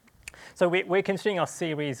So we're continuing our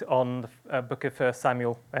series on the book of 1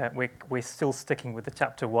 Samuel. We're still sticking with the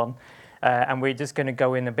chapter 1, and we're just going to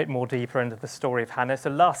go in a bit more deeper into the story of Hannah. So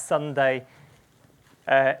last Sunday,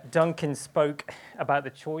 Duncan spoke about the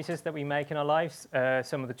choices that we make in our lives.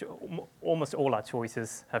 Almost all our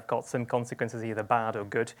choices have got some consequences, either bad or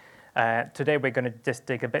good. Today we're going to just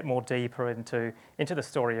dig a bit more deeper into the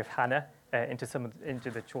story of Hannah, into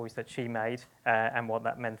the choice that she made and what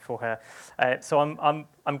that meant for her. So I'm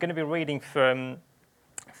going to be reading from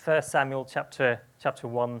 1 Samuel chapter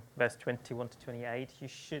 1, verse 21 to 28. You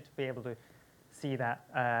should be able to see that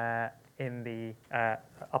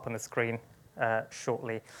up on the screen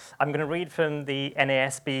shortly. I'm going to read from the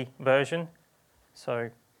NASB version. So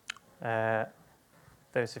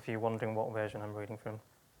those of you wondering what version I'm reading from,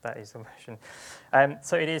 that is the version.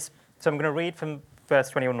 So I'm going to read from verse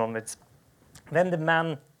 21 onwards. Then the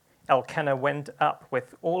man Elkanah went up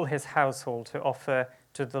with all his household to offer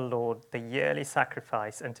to the Lord the yearly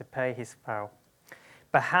sacrifice and to pay his vow.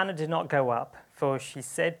 But Hannah did not go up, for she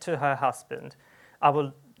said to her husband, "I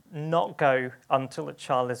will not go until the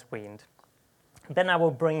child is weaned. Then I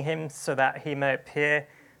will bring him so that he may appear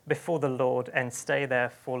before the Lord and stay there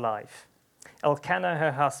for life." Elkanah,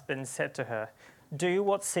 her husband, said to her, "Do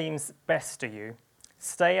what seems best to you.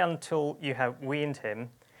 Stay until you have weaned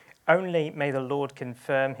him. Only may the Lord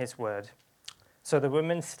confirm his word." So the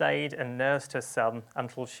woman stayed and nursed her son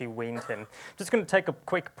until she weaned him. I'm just going to take a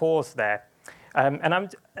quick pause there. And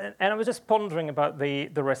I was just pondering about the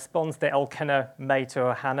response that Elkanah made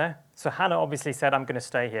to Hannah. So Hannah obviously said, "I'm going to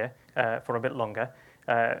stay here for a bit longer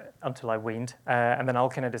until I weaned." And then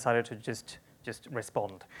Elkanah decided to just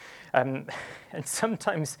respond. And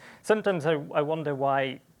sometimes I wonder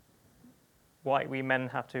why we men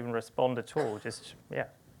have to even respond at all.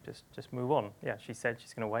 Just move on. Yeah, she said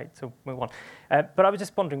she's going to wait, so move on. But I was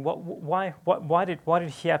just wondering, why did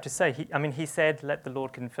he have to say? He said, "Let the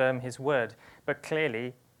Lord confirm his word." But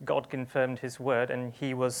clearly, God confirmed his word, and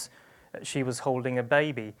she was holding a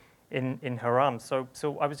baby in her arms.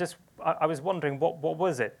 So I was wondering, what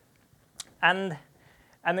was it? And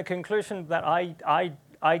the conclusion that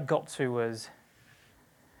I got to was,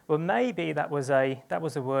 well, maybe that was a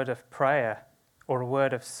word of prayer or a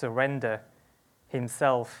word of surrender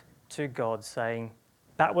himself to God, saying,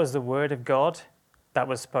 that was the word of God that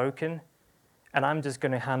was spoken, and I'm just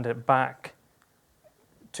going to hand it back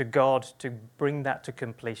to God to bring that to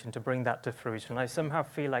completion, to bring that to fruition. I somehow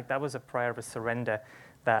feel like that was a prayer of a surrender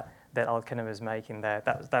that Elkanah was making there.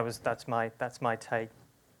 That's my take.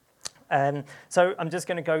 So I'm just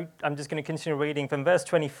going to continue reading from verse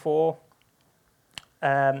 24.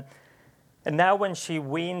 And now when she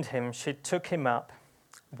weaned him, she took him up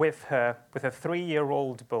with her with a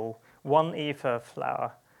 3-year-old bull, 1 ephah of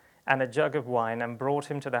flour, and a jug of wine, and brought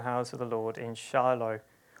him to the house of the Lord in Shiloh,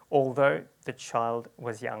 although the child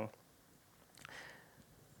was young.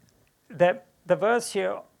 The verse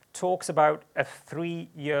here talks about a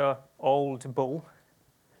 3-year-old bull.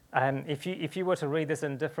 If you were to read this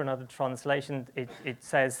in different other translations, it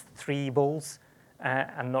says 3 bulls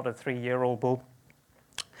and not a 3-year-old bull.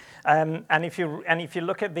 And if you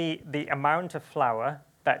look at the amount of flour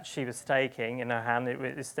that she was taking in her hand,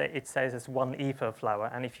 it says it's 1 ephah of flour,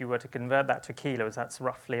 and if you were to convert that to kilos, that's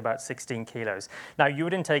roughly about 16 kilos. Now, you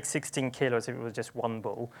wouldn't take 16 kilos if it was just 1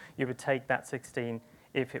 bull. You would take that 16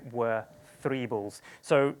 if it were 3 bulls.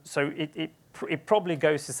 So it probably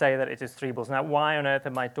goes to say that it is 3 bulls. Now, why on earth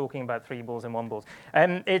am I talking about 3 bulls and 1 bull?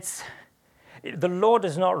 The law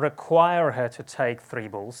does not require her to take 3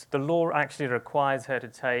 bulls. The law actually requires her to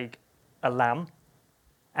take a lamb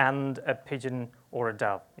and a pigeon or a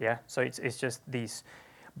dove. Yeah, so it's just these.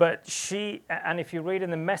 But and if you read in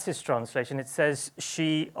the Message translation, it says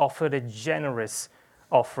she offered a generous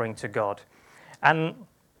offering to God, and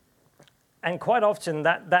quite often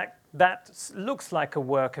that looks like a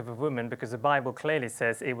work of a woman, because the Bible clearly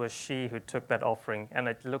says it was she who took that offering, and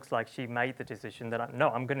it looks like she made the decision that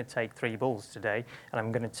I'm going to take 3 bulls today, and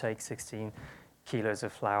I'm going to take 16 kilos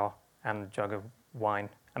of flour and a jug of wine.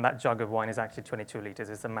 And that jug of wine is actually 22 liters.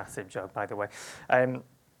 It's a massive jug, by the way.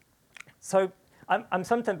 So I'm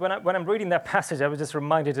sometimes, when I'm reading that passage, I was just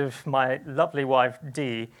reminded of my lovely wife,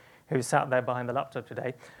 Dee, who sat there behind the laptop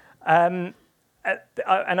today. And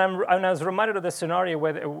I was reminded of the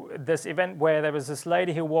scenario this event where there was this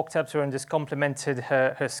lady who walked up to her and just complimented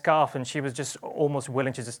her scarf, and she was just almost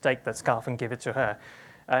willing to just take that scarf and give it to her.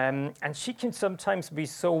 And she can sometimes be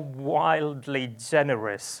so wildly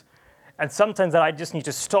generous. And sometimes I just need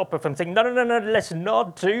to stop her from saying, no, no, no, no, let's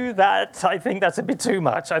not do that. I think that's a bit too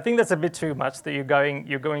much. I think that's a bit too much that you're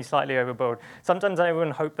going slightly overboard. Sometimes I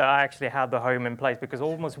even hope that I actually had the home in place, because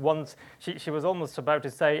almost once she was almost about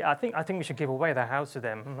to say, I think we should give away the house to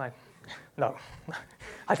them. I'm like, no,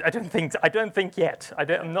 I don't think yet.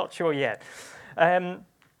 I'm not sure yet.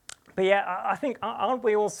 But yeah, I think, aren't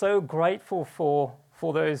we all so grateful for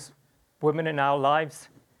those women in our lives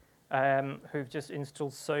who've just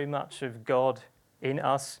installed so much of God in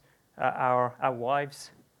us, our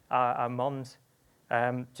wives, our moms,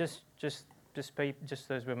 just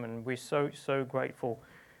those women. We're so grateful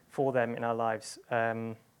for them in our lives.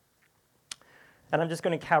 And I'm just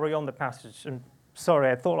going to carry on the passage. And sorry,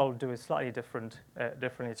 I thought I would do it slightly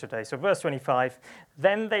differently today. So verse 25,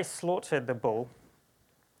 then they slaughtered the bull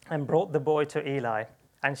and brought the boy to Eli.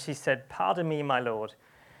 And she said, pardon me, my lord.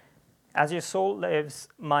 As your soul lives,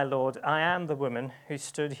 my lord, I am the woman who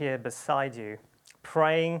stood here beside you,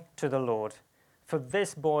 praying to the Lord. For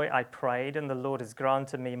this boy I prayed, and the Lord has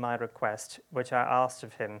granted me my request, which I asked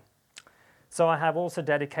of him. So I have also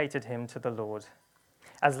dedicated him to the Lord.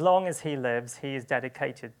 As long as he lives, he is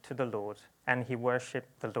dedicated to the Lord, and he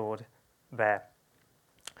worshipped the Lord there.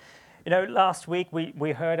 You know, last week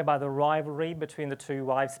we heard about the rivalry between the two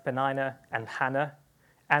wives, Peninnah and Hannah,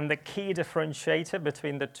 and the key differentiator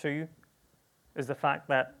between the two is the fact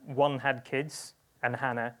that one had kids and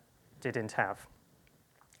Hannah didn't have.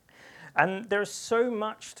 And there's so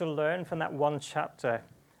much to learn from that one chapter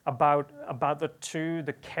about the two,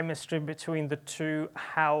 the chemistry between the two,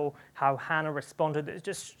 how Hannah responded. There's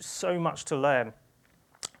just so much to learn.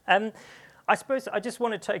 And I suppose I just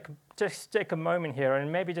want to take a moment here and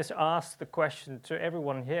maybe just ask the question to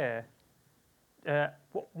everyone here.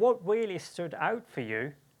 What really stood out for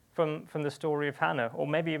you from the story of Hannah, or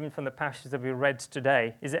maybe even from the passage that we read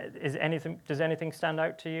today? Does anything stand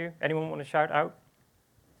out to you? Anyone want to shout out?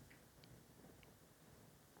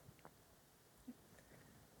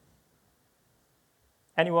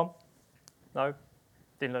 Anyone? No?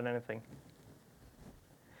 Didn't learn anything.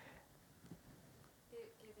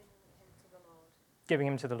 Giving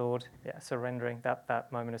him to the Lord, yeah, surrendering,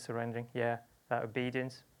 that moment of surrendering, yeah, that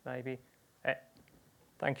obedience, maybe.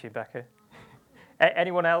 Thank you, Becca.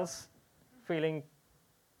 Anyone else feeling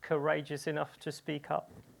courageous enough to speak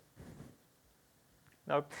up?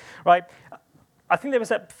 No? Right. I think there was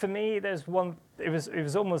that, for me, there's one, it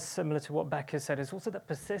was almost similar to what Becca said. It's also that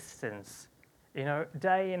persistence. You know,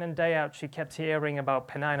 day in and day out, she kept hearing about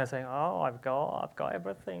Peninnah saying, oh, I've got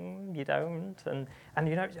everything, you don't. And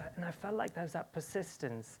you know, and I felt like there's that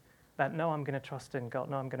persistence that, no, I'm going to trust in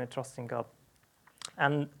God. No, I'm going to trust in God.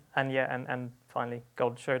 And finally,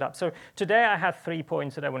 God showed up. So today I have 3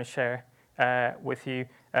 points that I want to share with you.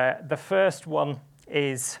 The first one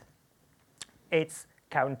is it's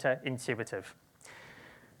counterintuitive.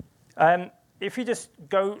 If you just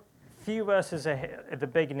go a few verses ahead, at the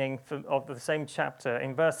beginning of the same chapter,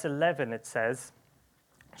 in verse 11 it says,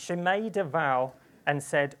 she made a vow and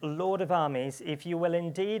said, Lord of armies, if you will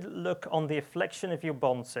indeed look on the affliction of your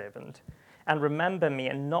bondservant and remember me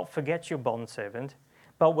and not forget your bondservant,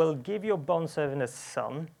 but will give your bondservant a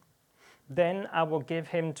son, then I will give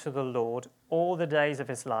him to the Lord all the days of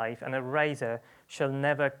his life, and a razor shall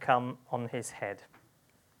never come on his head.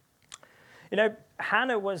 You know,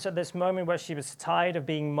 Hannah was at this moment where she was tired of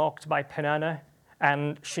being mocked by Peninnah,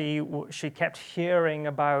 and she kept hearing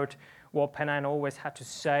about what Peninnah always had to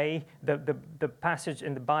say. The passage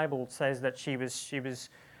in the Bible says that she was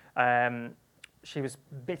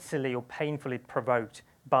bitterly or painfully provoked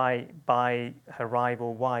by her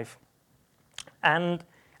rival wife, and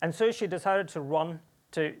so she decided to run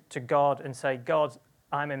to God and say, God,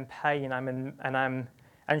 I'm in pain.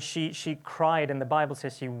 And she cried, and the Bible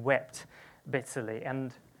says she wept bitterly,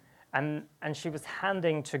 and she was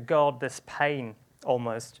handing to God this pain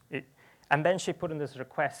almost. And then she put in this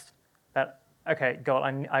request that, okay, God,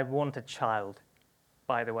 I want a child.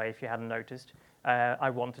 By the way, if you hadn't noticed,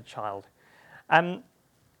 I want a child.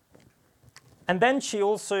 And then she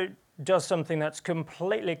also does something that's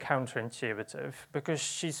completely counterintuitive, because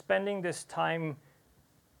she's spending this time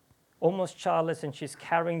almost childless, and she's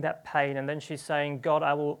carrying that pain, and then she's saying, God,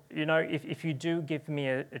 I will, you know, if you do give me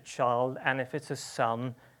a child, and if it's a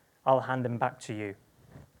son, I'll hand him back to you.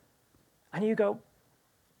 And you go,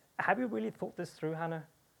 have you really thought this through, Hannah?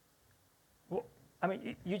 Well, I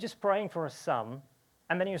mean, you're just praying for a son,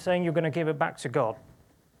 and then you're saying you're going to give it back to God.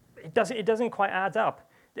 It doesn't quite add up.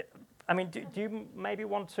 I mean, do you maybe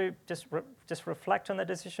want to just reflect on the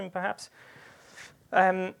decision, perhaps?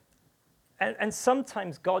 And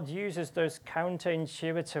sometimes God uses those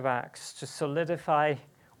counterintuitive acts to solidify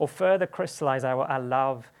or further crystallize our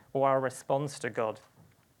love or our response to God.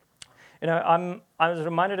 I was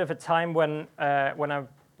reminded of a time when I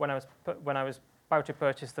was about to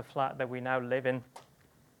purchase the flat that we now live in,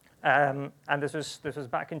 and this was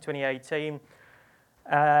back in 2018,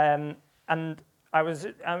 and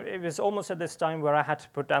it was almost at this time where I had to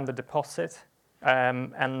put down the deposit,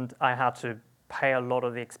 and I had to pay a lot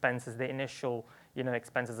of the expenses, the initial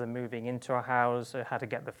expenses of moving into a house. I had to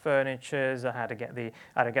get the furniture,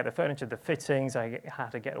 the fittings. I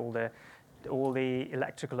had to get all the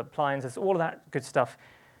electrical appliances, all of that good stuff.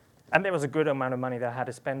 And there was a good amount of money that I had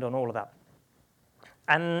to spend on all of that.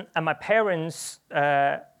 And my parents,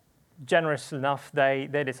 generous enough, they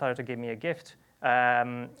decided to give me a gift,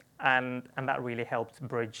 and that really helped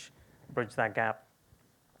bridge that gap.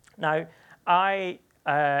 Now,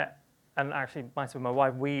 and actually myself and my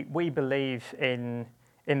wife, we believe in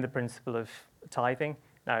the principle of tithing.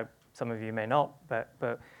 Now, some of you may not, but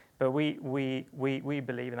we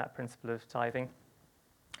believe in that principle of tithing.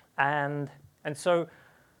 And so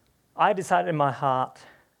I decided in my heart,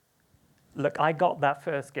 look, I got that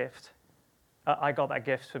first gift. I got that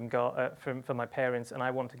gift from God, from my parents, and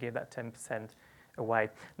I want to give that 10% away.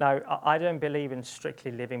 Now, I don't believe in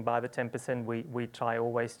strictly living by the 10%. We try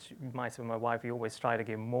always, myself and my wife, we always try to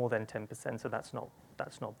give more than 10%. So that's not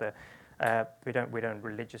the we don't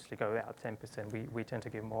religiously go out 10%. We tend to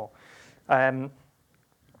give more, but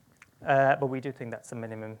we do think that's the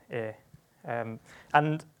minimum here. And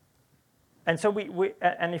so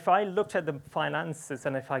and if I looked at the finances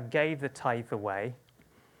and if I gave the tithe away,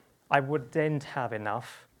 I wouldn't have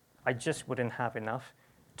enough. I just wouldn't have enough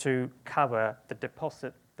to cover the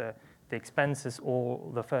deposit, the expenses,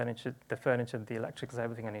 all the furniture, the electricals,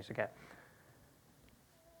 everything I need to get.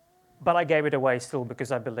 But I gave it away still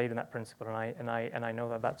because I believed in that principle, and I know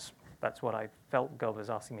that that's what I felt God was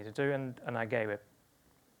asking me to do, and I gave it.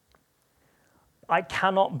 I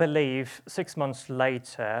cannot believe 6 months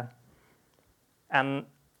later, I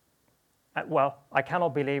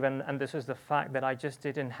cannot believe, and this is the fact that I just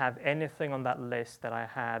didn't have anything on that list that I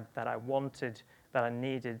had, that I wanted, that I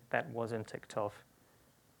needed, that wasn't ticked off.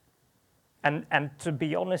 And to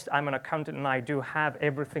be honest, I'm an accountant and I do have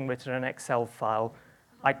everything written in an Excel file.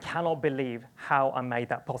 I cannot believe how I made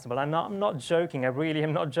that possible. I'm not joking. I really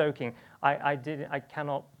am not joking. I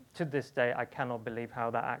cannot, to this day, I cannot believe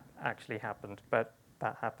how that actually happened. But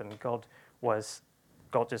that happened. God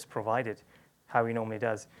just provided how He normally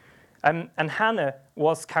does. And Hannah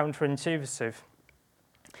was counterintuitive.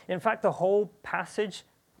 In fact, the whole passage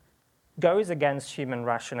goes against human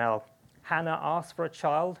rationale. Hannah asked for a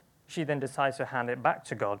child. She then decides to hand it back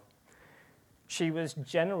to God. She was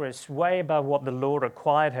generous, way above what the law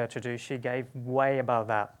required her to do. She gave way above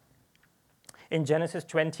that. In Genesis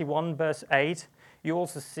 21, verse 8, you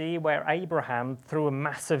also see where Abraham threw a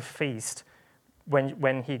massive feast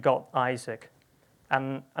when he got Isaac.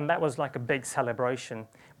 And that was like a big celebration.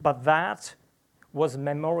 But that was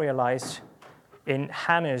memorialized in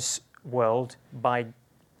Hannah's world by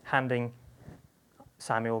handing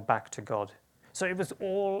Samuel back to God. So it was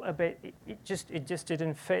all a bit, it just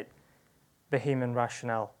didn't fit the human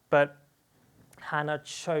rationale. But Hannah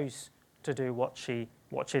chose to do what she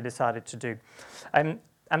decided to do. And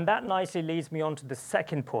that nicely leads me on to the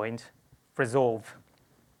second point, resolve.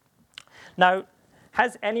 Now,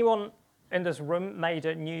 has anyone in this room made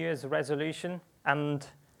a New Year's resolution and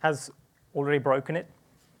has already broken it?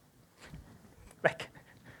 Becca,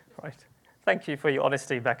 right. Thank you for your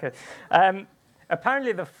honesty, Becca.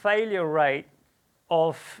 Apparently, the failure rate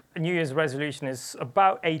of a New Year's resolution is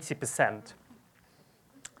about 80%.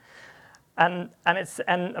 And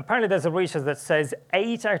apparently there's a research that says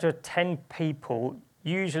 8 out of 10 people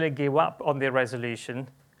usually give up on their resolution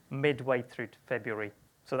midway through to February.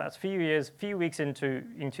 So that's few weeks into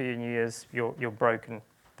your New Year's, you're broken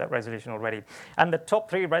that resolution already. And the top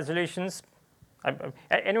 3 resolutions,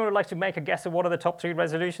 anyone would like to make a guess of what are the top 3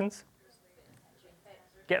 resolutions?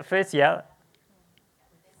 Get fit, yeah.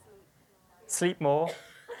 Sleep more.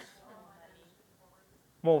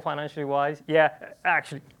 More financially wise. Yeah,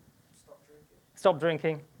 actually. Stop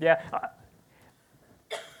drinking. Yeah.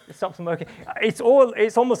 Stop smoking. It's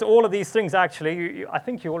almost all of these things, actually. I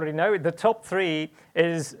think you already know. The top 3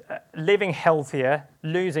 is living healthier,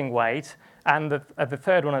 losing weight, and the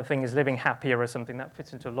third one, I think, is living happier or something. That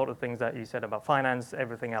fits into a lot of things that you said about finance,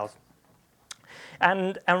 everything else.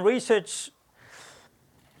 And research,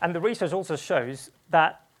 and the research also shows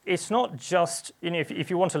that it's not just, if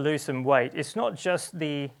you want to lose some weight, it's not just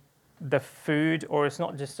the food, or it's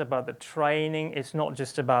not just about the training, it's not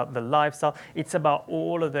just about the lifestyle, it's about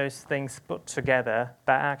all of those things put together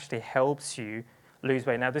that actually helps you lose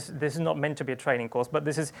weight. Now, this is not meant to be a training course, but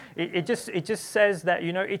this is it just says that,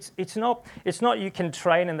 you know, it's not you can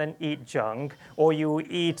train and then eat junk, or you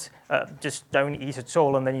eat just don't eat at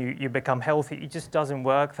all and then you become healthy. It just doesn't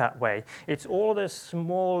work that way. It's all the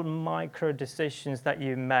small micro decisions that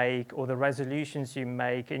you make, or the resolutions you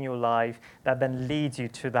make in your life, that then leads you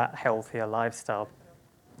to that healthier lifestyle.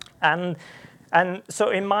 And so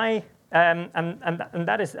in my and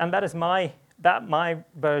that is my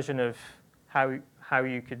version of how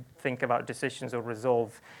you could think about decisions or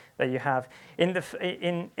resolve that you have. In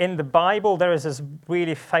the Bible, there is this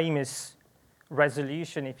really famous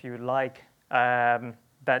resolution, if you like,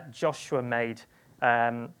 that Joshua made,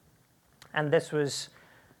 and this was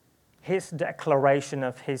his declaration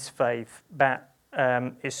of his faith that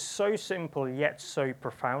is so simple yet so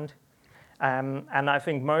profound. And I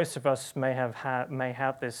think most of us may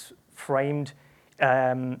have this framed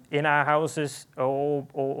in our houses,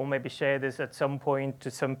 or maybe share this at some point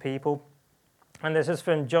to some people. And this is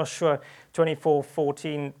from Joshua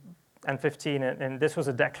 24:14 and 15, and this was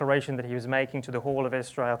a declaration that he was making to the whole of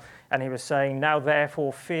Israel. And he was saying, "Now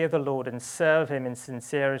therefore fear the Lord and serve him in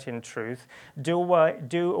sincerity and truth. Do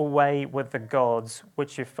away with the gods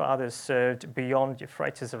which your fathers served beyond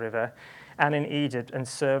Euphrates River and in Egypt, and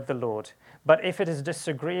serve the Lord. But if it is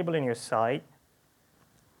disagreeable in your sight,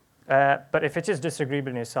 serve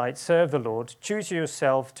the Lord. Choose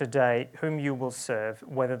yourself today whom you will serve,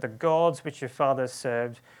 whether the gods which your fathers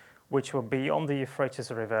served, which were beyond the Euphrates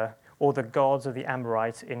River, or the gods of the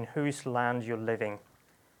Amorites in whose land you're living.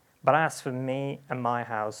 But as for me and my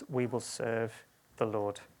house, we will serve the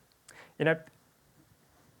Lord." You know,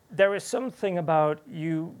 there is something about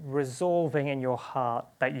you resolving in your heart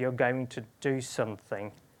that you're going to do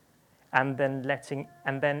something, and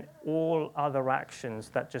then all other actions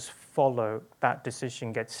that just follow that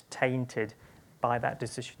decision gets tainted by that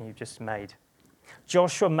decision you just made.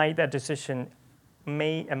 Joshua made that decision,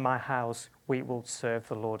 me and my house, we will serve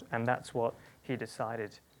the Lord, and that's what he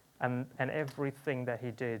decided. And everything that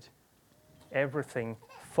he did, everything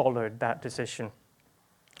followed that decision.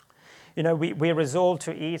 You know, we resolve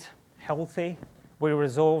to eat healthy, we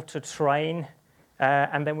resolve to train,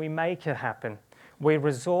 and then we make it happen. We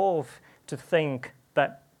resolve to think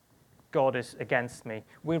that God is against me.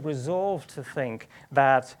 We resolve to think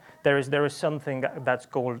that there is something that's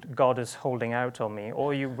called God is holding out on me,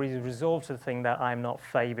 or you resolve to think that I'm not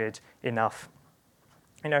favored enough.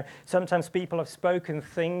 You know, sometimes people have spoken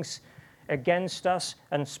things against us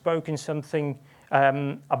and spoken something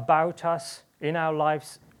about us in our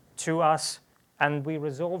lives to us, and we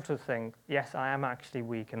resolve to think, yes, I am actually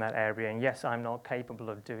weak in that area, and yes, I'm not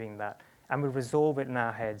capable of doing that. And we resolve it in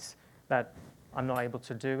our heads that I'm not able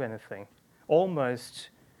to do anything. Almost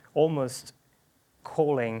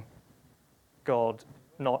calling God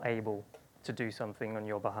not able to do something on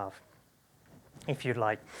your behalf, if you'd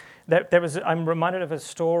like. I'm reminded of a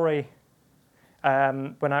story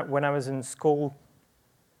when I was in school,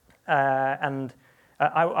 and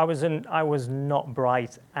I was not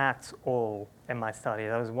bright at all in my studies.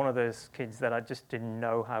 I was one of those kids that I just didn't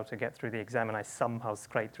know how to get through the exam, and I somehow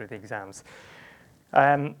scraped through the exams.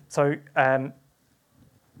 And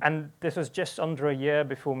this was just under a year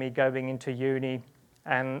before me going into uni,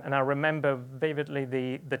 and I remember vividly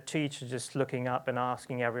the teacher just looking up and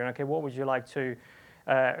asking everyone, "Okay, what would you like to,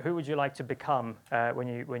 who would you like to become when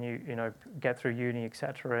you get through uni,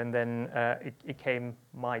 etc." And then it came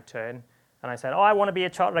my turn, and I said, "Oh, I want to be a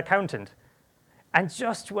chartered accountant." And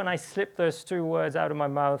just when I slipped those two words out of my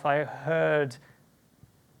mouth, I heard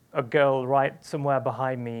a girl right somewhere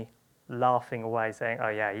behind me laughing away, saying, "Oh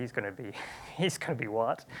yeah, he's going to be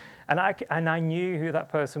what?" And I knew who that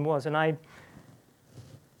person was,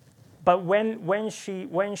 but when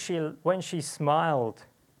she smiled,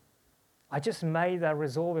 I just made that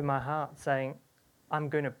resolve in my heart, saying, "I'm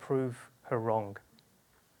going to prove her wrong.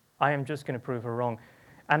 I am just going to prove her wrong."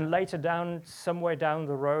 And later somewhere down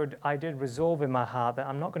the road, I did resolve in my heart that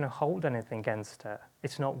I'm not going to hold anything against her.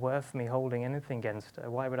 It's not worth me holding anything against her.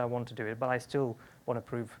 Why would I want to do it? But I still want to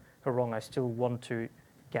prove her wrong. I still want to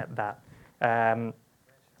get that.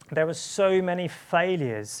 There were so many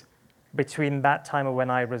failures between that time of when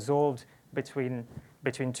I resolved, between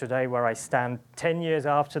today where I stand. 10 years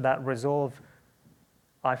after that resolve,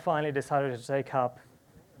 I finally decided to take up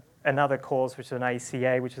another course, which is an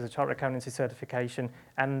ACA, which is a Chartered Accountancy Certification,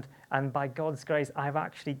 and by God's grace, I've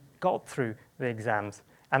actually got through the exams,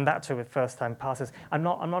 and that too with first-time passes. I'm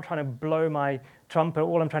not trying to blow my trumpet.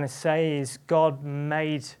 All I'm trying to say is God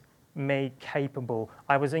made me capable.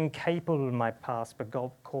 I was incapable in my past, but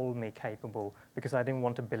God called me capable because I didn't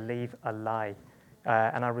want to believe a lie,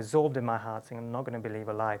 and I resolved in my heart, saying I'm not going to believe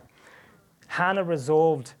a lie. Hannah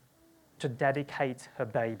resolved to dedicate her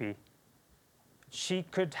baby. She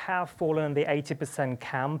could have fallen in the 80%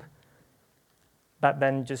 camp, but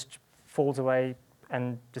then just falls away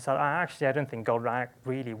and decide, actually, I don't think God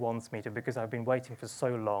really wants me to, because I've been waiting for so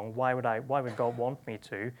long. Why would God want me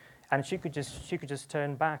to? And she could just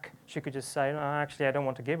turn back. She could just say, no, actually, I don't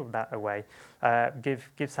want to give that away. Give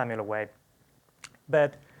Samuel away.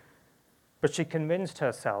 But she convinced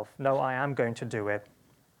herself, no, I am going to do it.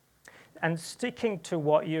 And sticking to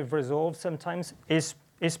what you've resolved sometimes is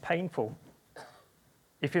painful.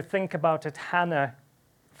 If you think about it, Hannah,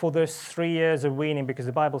 for those 3 years of weaning, because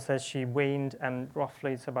the Bible says she weaned, and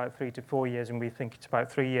roughly it's about 3 to 4 years, and we think it's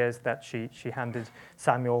about 3 years that she handed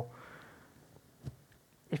Samuel.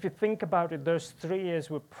 If you think about it, those 3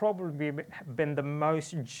 years would probably been the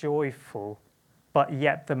most joyful, but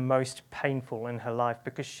yet the most painful in her life,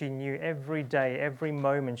 because she knew every day, every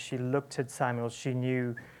moment she looked at Samuel, she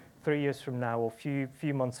knew 3 years from now or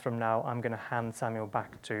few months from now, I'm going to hand Samuel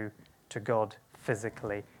back to God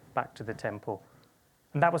physically, back to the temple.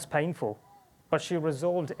 And that was painful. But she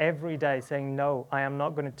resolved every day saying, no, I am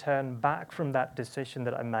not going to turn back from that decision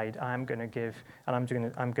that I made. I am going to give, and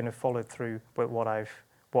I'm going to follow through with what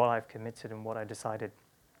I've committed and what I decided.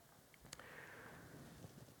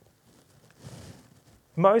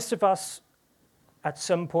 Most of us at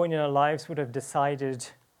some point in our lives would have decided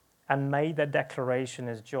and made that declaration,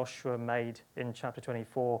 as Joshua made in chapter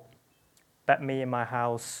 24, that me and my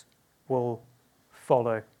house will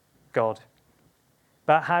follow God.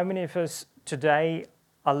 But how many of us today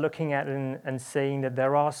are looking at it and seeing that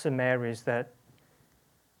there are some areas that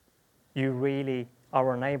you really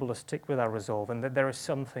are unable to stick with our resolve, and that there is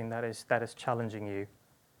something that is challenging you?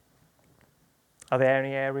 Are there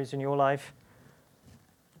any areas in your life?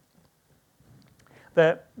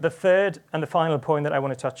 The third and the final point that I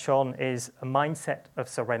want to touch on is a mindset of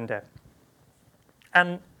surrender.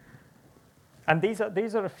 And these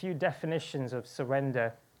are a few definitions of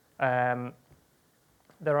surrender.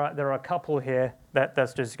 There are a couple here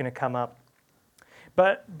that's just going to come up.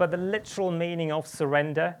 But the literal meaning of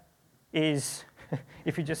surrender is,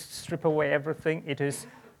 if you just strip away everything, it is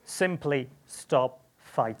simply stop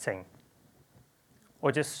fighting,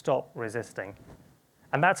 or just stop resisting.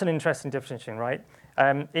 And that's an interesting definition, right?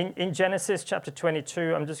 In Genesis chapter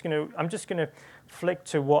 22, I'm just going to flick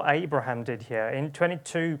to what Abraham did here. In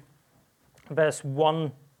 22, verse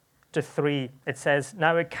 1 to 3, it says,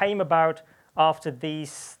 "Now it came about after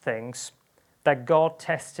these things that God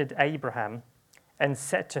tested Abraham and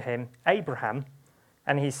said to him, 'Abraham,'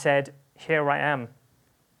 and he said, 'Here I am.'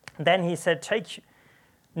 Then he said, 'Take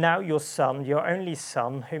now your son, your only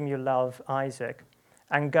son, whom you love, Isaac,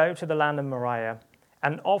 and go to the land of Moriah,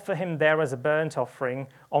 and offer him there as a burnt offering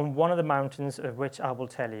on one of the mountains of which I will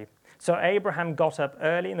tell you.' So Abraham got up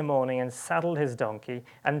early in the morning and saddled his donkey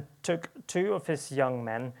and took 2 of his young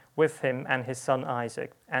men with him and his son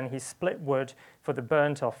Isaac. And he split wood for the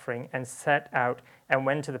burnt offering and set out and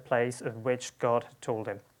went to the place of which God had told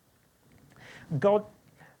him."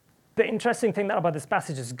 The interesting thing about this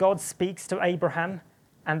passage is God speaks to Abraham,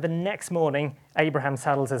 and the next morning Abraham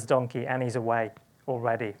saddles his donkey and he's away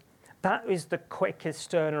already. That is the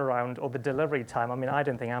quickest turnaround, or the delivery time. I mean, I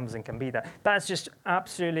don't think Amazon can be that. That's just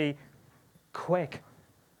absolutely quick.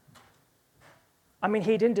 I mean,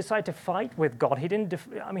 he didn't decide to fight with God. He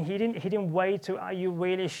didn't wait to, "Are you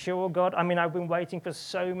really sure, God? I mean, I've been waiting for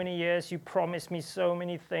so many years. You promised me so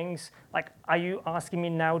many things. Like, are you asking me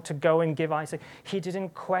now to go and give Isaac?" He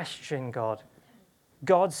didn't question God.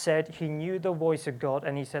 God said, he knew the voice of God,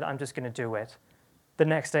 and he said, "I'm just going to do it." The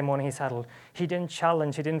next day morning he saddled. He didn't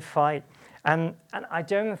challenge, he didn't fight. And I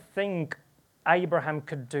don't think Abraham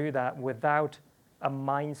could do that without a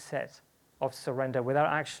mindset of surrender,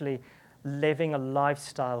 without actually living a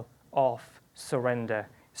lifestyle of surrender,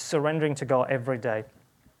 surrendering to God every day.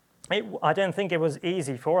 I don't think it was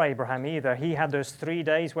easy for Abraham either. He had those 3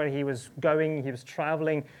 days where he was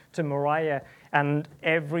traveling to Moriah, and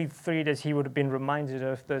every 3 days he would have been reminded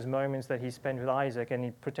of those moments that he spent with Isaac, and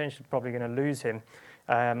he potentially probably going to lose him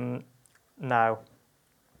now.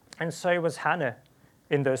 And so was Hannah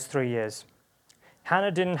in those 3 years.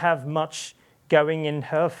 Hannah didn't have much going in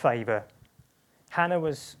her favor. Hannah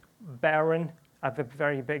was barren at the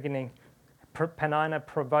very beginning. Peninnah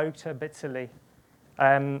provoked her bitterly.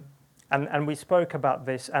 And we spoke about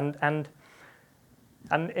this. And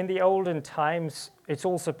in the olden times, it's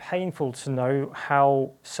also painful to know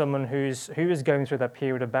how someone who is going through that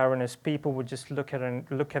period of barrenness, people would just look at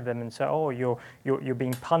them and say, "Oh, you're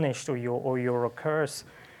being punished, or you're a curse,"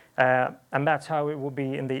 and that's how it will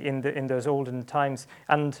be in those olden times.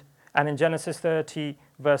 And in Genesis 30,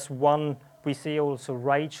 verse 1 we see also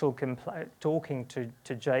Rachel talking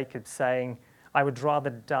to Jacob, saying, I would rather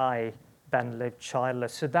die than live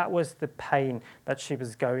childless. So that was the pain that she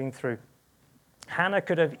was going through. Hannah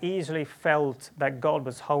could have easily felt that God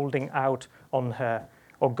was holding out on her,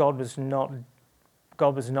 or God was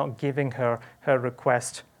not giving her her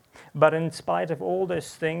request. But in spite of all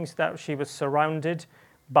those things, that she was surrounded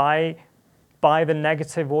by the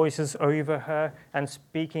negative voices over her and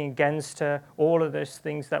speaking against her, all of those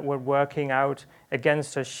things that were working out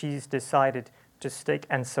against her, she's decided to stick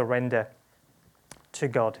and surrender to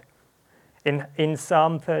God. In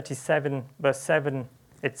Psalm 37, verse 7,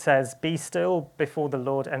 it says, Be still before the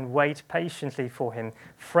Lord and wait patiently for him.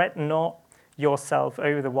 Fret not yourself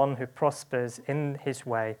over the one who prospers in his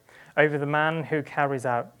way, over the man who carries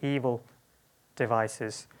out evil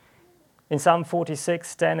devices. In Psalm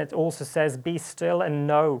 46:10, it also says, Be still and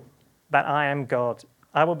know that I am God.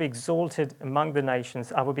 I will be exalted among the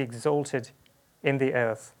nations. I will be exalted in the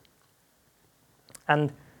earth.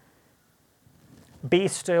 And be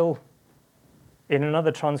still, in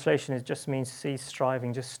another translation, it just means cease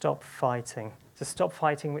striving. Just stop fighting. Just stop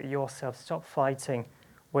fighting with yourself. Stop fighting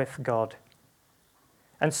with God.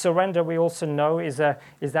 And surrender, we also know, is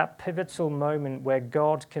that pivotal moment where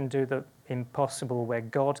God can do the impossible, where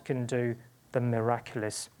God can do the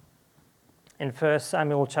miraculous. In 1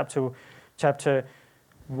 Samuel chapter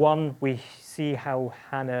 1, we see how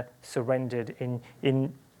Hannah surrendered.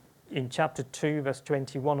 In chapter 2, verse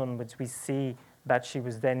 21 onwards, we see that she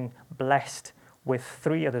was then blessed with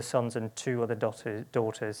 3 other sons and 2 other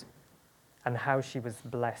daughters, and how she was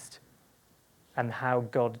blessed and how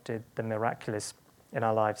God did the miraculous in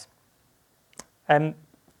our lives. Can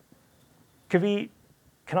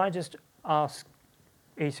I just ask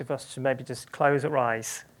each of us to maybe just close our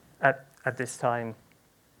eyes at this time?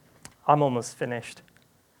 I'm almost finished.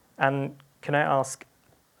 And can I ask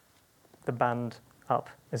the band up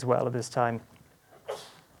as well at this time?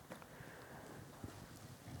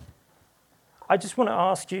 I just want to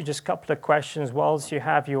ask you just a couple of questions whilst you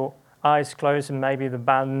have your eyes closed and maybe the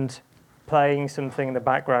band playing something in the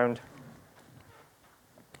background.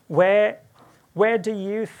 Where do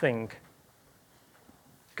you think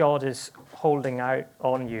God is holding out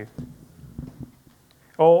on you?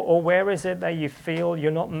 Or where is it that you feel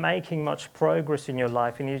you're not making much progress in your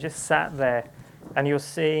life and you just sat there and you're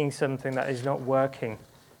seeing something that is not working?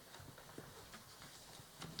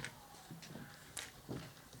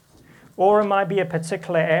 Or it might be a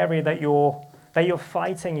particular area that you're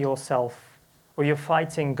fighting yourself, or you're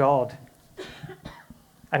fighting God.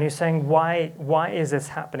 And you're saying, why is this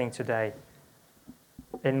happening today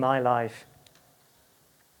in my life?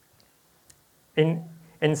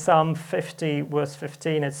 In Psalm 50, verse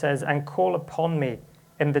 15, it says, And call upon me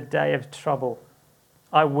in the day of trouble.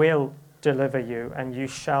 I will deliver you, and you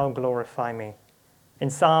shall glorify me.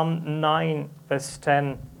 In Psalm 9, verse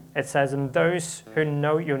 10, it says, And those who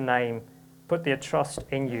know your name put their trust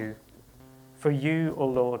in you. For you, O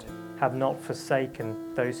Lord, have not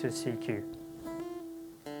forsaken those who seek you.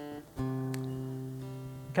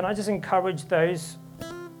 Can I just encourage those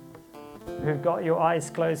who've got your eyes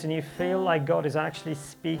closed and you feel like God is actually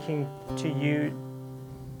speaking to you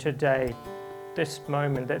today, this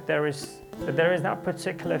moment, that there is that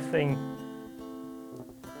particular thing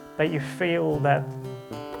that you feel that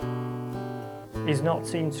is not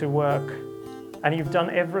seem to work, and you've done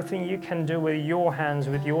everything you can do with your hands,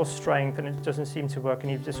 with your strength, and it doesn't seem to work,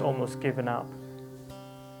 and you've just almost given up.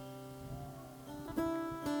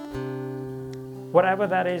 Whatever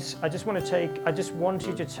that is, I just want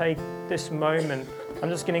you to take this moment. I'm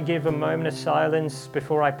just going to give a moment of silence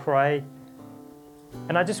before I pray.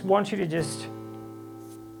 And I just want you to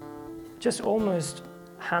just almost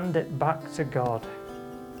hand it back to God.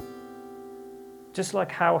 Just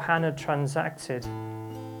like how Hannah transacted.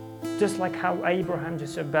 Just like how Abraham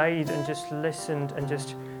just obeyed and just listened and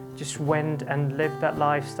just went and lived that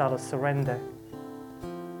lifestyle of surrender.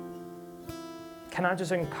 Can I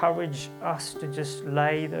just encourage us to just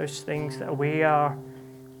lay those things that we are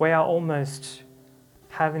almost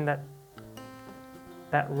having that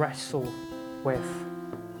wrestle with,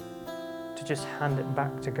 to just hand it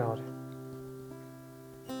back to God.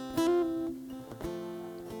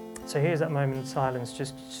 So here's that moment of silence.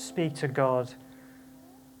 Just speak to God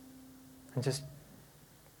and just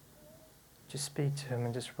speak to Him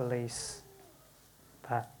and just release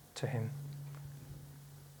that to Him.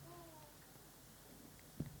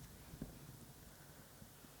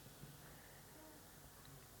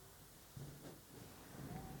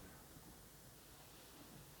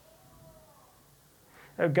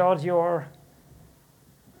 Oh God, you're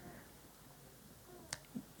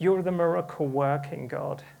the miracle working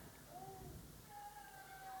God.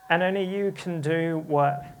 And only you can do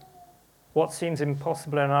what seems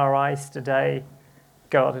impossible in our eyes today,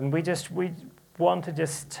 God. And we want to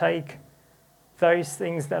just take those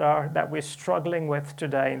things that we're struggling with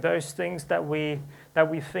today, those things that we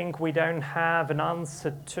think we don't have an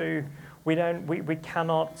answer to, we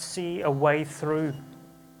cannot see a way through.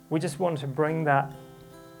 We just want to bring that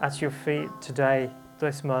at your feet today,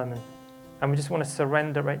 this moment. And we just want to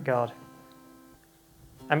surrender it, God.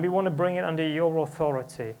 And we want to bring it under your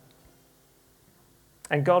authority.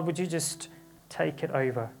 And God, would you just take it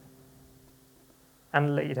over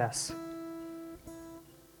and lead us?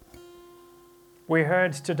 We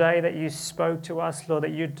heard today that you spoke to us, Lord,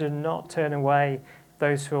 that you do not turn away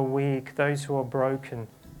those who are weak, those who are broken.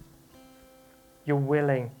 You're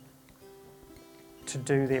willing to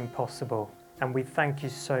do the impossible. And we thank you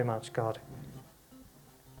so much, God.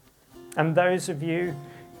 And those of you,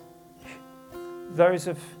 those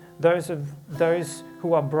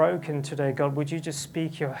who are broken today, God, would you just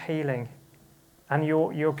speak your healing and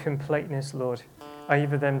your completeness, Lord,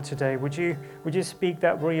 over them today? Would you speak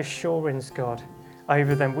that reassurance, God,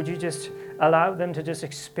 over them? Would you just allow them to just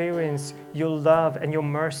experience your love and your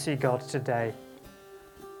mercy, God, today?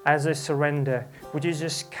 As they surrender, would you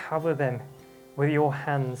just cover them with your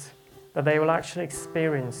hands, that they will actually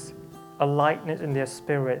experience a lightness in their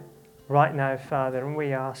spirit right now, Father, and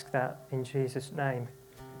we ask that in Jesus' name.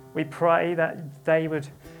 We pray that they would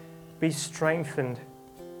be strengthened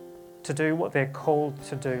to do what they're called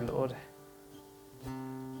to do, Lord.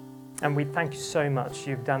 And we thank you so much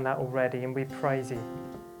you've done that already, and we praise you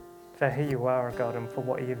for who you are, God, and for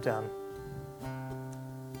what you've done.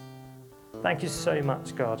 Thank you so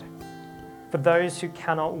much, God, for those who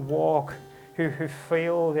cannot walk, who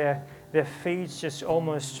feel their feet just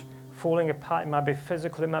almost falling apart. It might be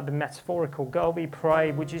physical, it might be metaphorical. God, we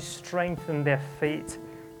pray, would you strengthen their feet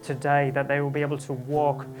today, that they will be able to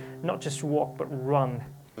walk, not just walk, but run,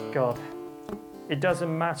 God. It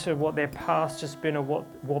doesn't matter what their past has been or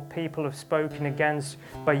what people have spoken against,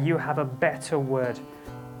 but you have a better word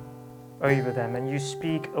over them, and you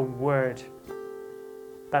speak a word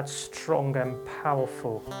that's stronger and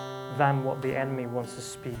powerful than what the enemy wants to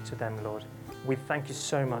speak to them, Lord. We thank you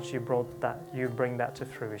so much you bring that to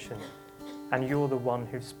fruition. And you're the one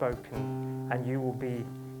who's spoken, and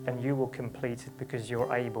you will complete it because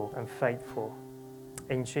you're able and faithful.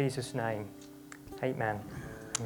 In Jesus' name, amen.